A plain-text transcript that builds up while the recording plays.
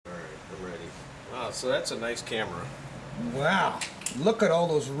so that's a nice camera. Wow, look at all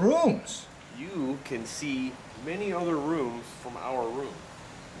those rooms. You can see many other rooms from our room.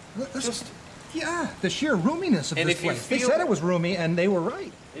 Yeah, the sheer roominess of and this if you place. They feel- said it was roomy, and they were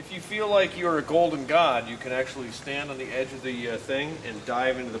right. If you feel like you're a golden god, you can actually stand on the edge of the thing and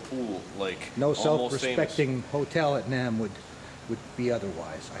dive into the pool like No almost self-respecting hotel at Namm would be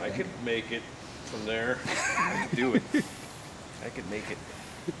otherwise, I I think. could make it from there. I could do it. I could make it.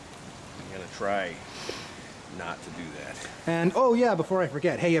 I'm gonna try not to do that. And oh yeah, before I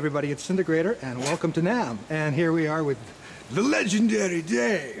forget, hey everybody, it's Disintegrator, and welcome to Namm. And here we are with the legendary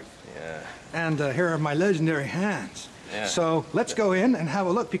Dave. Yeah. And here are my legendary hands. Yeah. So let's go in and have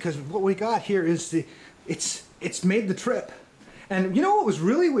a look, because what we got here is it's made the trip. And you know what was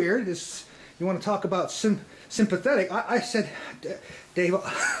really weird is, you want to talk about sympathetic. I said, Dave,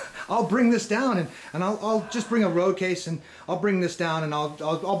 I'll bring this down and I'll just bring a road case, and I'll bring this down, and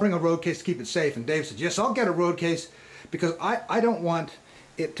I'll bring a road case to keep it safe. And Dave said, yes, I'll get a road case, because I don't want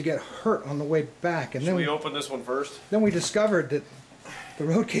it to get hurt on the way back. And Should we open this one first? Then we discovered that the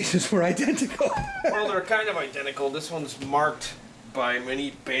road cases were identical. Well, they're kind of identical. This one's marked by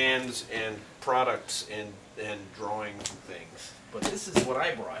many bands and products and drawing things. But this is what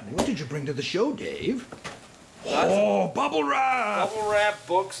I brought. What did you bring to the show, Dave? Lots bubble wrap! Bubble wrap,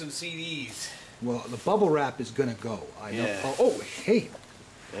 books, and CDs. Well, the bubble wrap is gonna go. I know. Yeah. Oh, hey.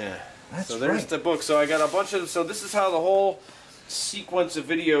 Yeah. That's so there's right. the book. So I got a bunch of. So this is how the whole sequence of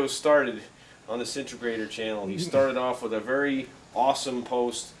videos started on the Disintegrator channel. He started off with a very awesome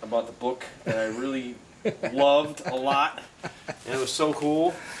post about the book that I really loved a lot, and it was so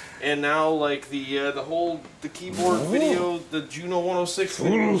cool. And now, like the keyboard video, the Juno 106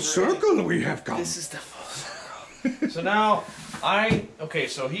 Full circle we have come. This is the full circle. So now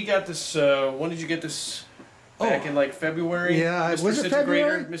so he got this. When did you get this? Back in like February. Yeah, Mr. was it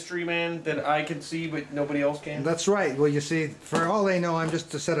February? Mystery Man that I can see but nobody else can. That's right. Well, you see, for all they know, I'm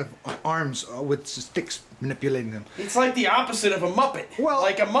just a set of arms with sticks manipulating them. It's like the opposite of a Muppet. Well,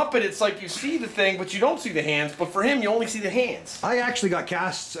 like a Muppet, it's like you see the thing, but you don't see the hands. But for him, you only see the hands. I actually got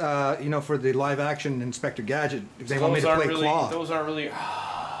cast, for the live-action Inspector Gadget. They want me to play really, Claw. Those aren't really.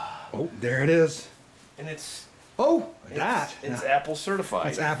 Oh, there it is. And it's. Oh, It's Apple certified.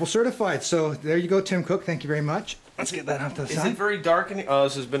 It's Apple certified. So there you go, Tim Cook. Thank you very much. Let's get that off to the side. Is it very dark?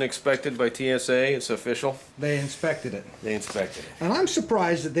 This has been inspected by TSA. It's official. They inspected it. They inspected it. And I'm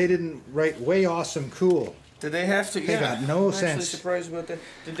surprised that they didn't write way awesome cool. Did they have to? They got no I'm sense. actually surprised about that.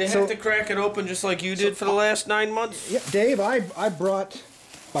 Did they have to crack it open just like you did for the last 9 months? Yeah, Dave, I brought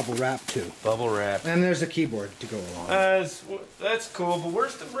bubble wrap too. Bubble wrap. And there's a keyboard to go along. That's cool, but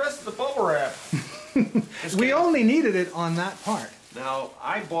where's the rest of the bubble wrap? We only needed it on that part. Now,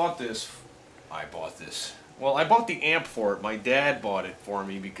 I bought this. Well, I bought the amp for it. My dad bought it for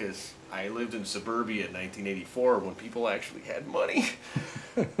me because I lived in suburbia in 1984 when people actually had money.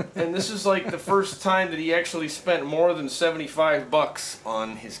 And this is like the first time that he actually spent more than $75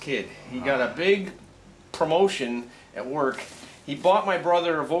 on his kid. He got a big promotion at work. He bought my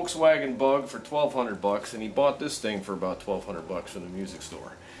brother a Volkswagen Bug for $1,200, and he bought this thing for about $1,200 from the music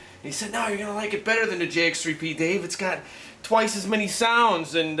store. And he said, "No, you're gonna like it better than the JX3P, Dave. It's got twice as many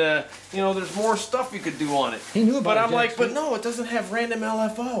sounds, and there's more stuff you could do on it." He knew about But it, I'm like, JX3. but no, it doesn't have random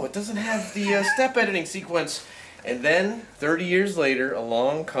LFO. It doesn't have the step editing sequence. And then 30 years later,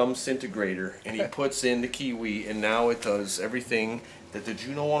 along comes Disintegrator, and he puts in the Kiwi, and now it does everything that the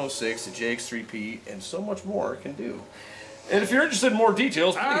Juno 106, the JX3P, and so much more can do. And if you're interested in more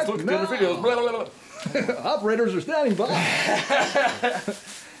details, please look at the other videos. Blah, blah, blah. Operators are standing by.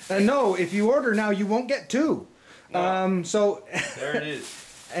 And no, if you order now, you won't get two. No. So There it is.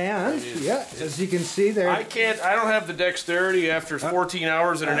 and There it is. yeah, as you can see there. I don't have the dexterity after 14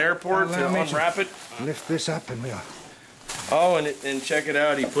 hours at an airport to unwrap it. Lift this up and we'll. Oh, and check it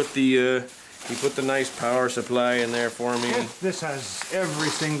out. He put the nice power supply in there for me. This has every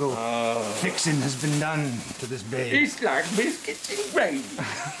single fixing has been done to this babe. It's like biscuits and gravy.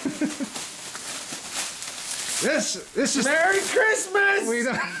 This is Merry Christmas! we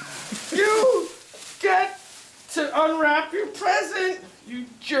don't. You get to unwrap your present, you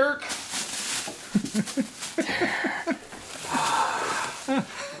jerk.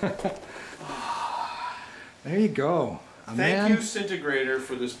 There you go. Thank you, Disintegrator,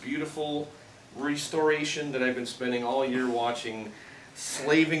 for this beautiful restoration that I've been spending all year watching,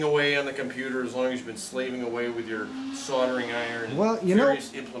 slaving away on the computer as long as you've been slaving away with your soldering iron and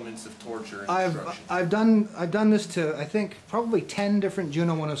various implements of torture and destruction. I've done this to I think probably 10 different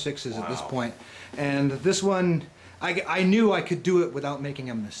Juno 106s at this point, and this one I knew I could do it without making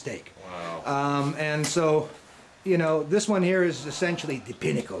a mistake. Wow. And so, this one here is essentially the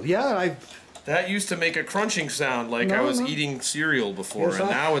pinnacle. Yeah, That used to make a crunching sound like I was eating cereal before, Yes, and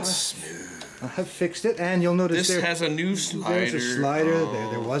now it's smooth. I have fixed it, and you'll notice This has a new slider. There's a slider.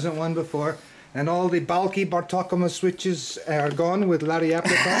 There wasn't one before. And all the bulky Bartokoma switches are gone with Larry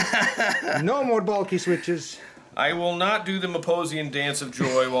Apricot. No more bulky switches. I will not do the Maposian dance of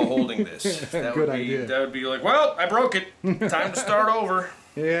joy while holding this. That Good would be, idea. That would be like, well, I broke it. Time to start over.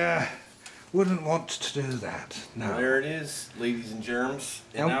 Yeah, wouldn't want to do that. No. There it is, ladies and germs.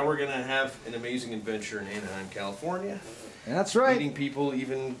 And now we're going to have an amazing adventure in Anaheim, California. That's right. Meeting people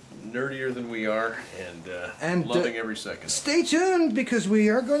even nerdier than we are and loving every second. Stay tuned, because we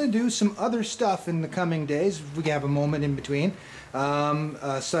are going to do some other stuff in the coming days. We have a moment in between,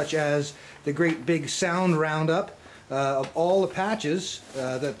 such as the great big sound roundup of all the patches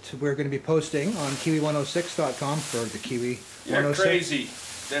that we're going to be posting on Kiwi106.com for the Kiwi 106. You're crazy.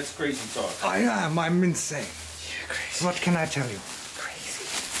 That's crazy talk. I am. I'm insane. You're crazy. What can I tell you?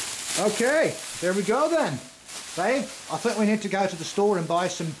 Crazy. Okay, there we go then. Right? I think we need to go to the store and buy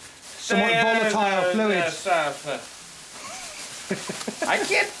some somewhat volatile fluids. I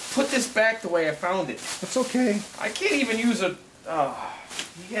can't put this back the way I found it. That's okay. I can't even use a...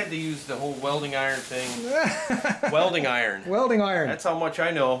 you had to use the whole welding iron thing. Welding iron. Welding iron. That's how much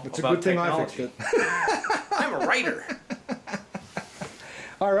I know It's about a good thing technology. I fixed it. I'm a writer.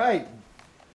 All right.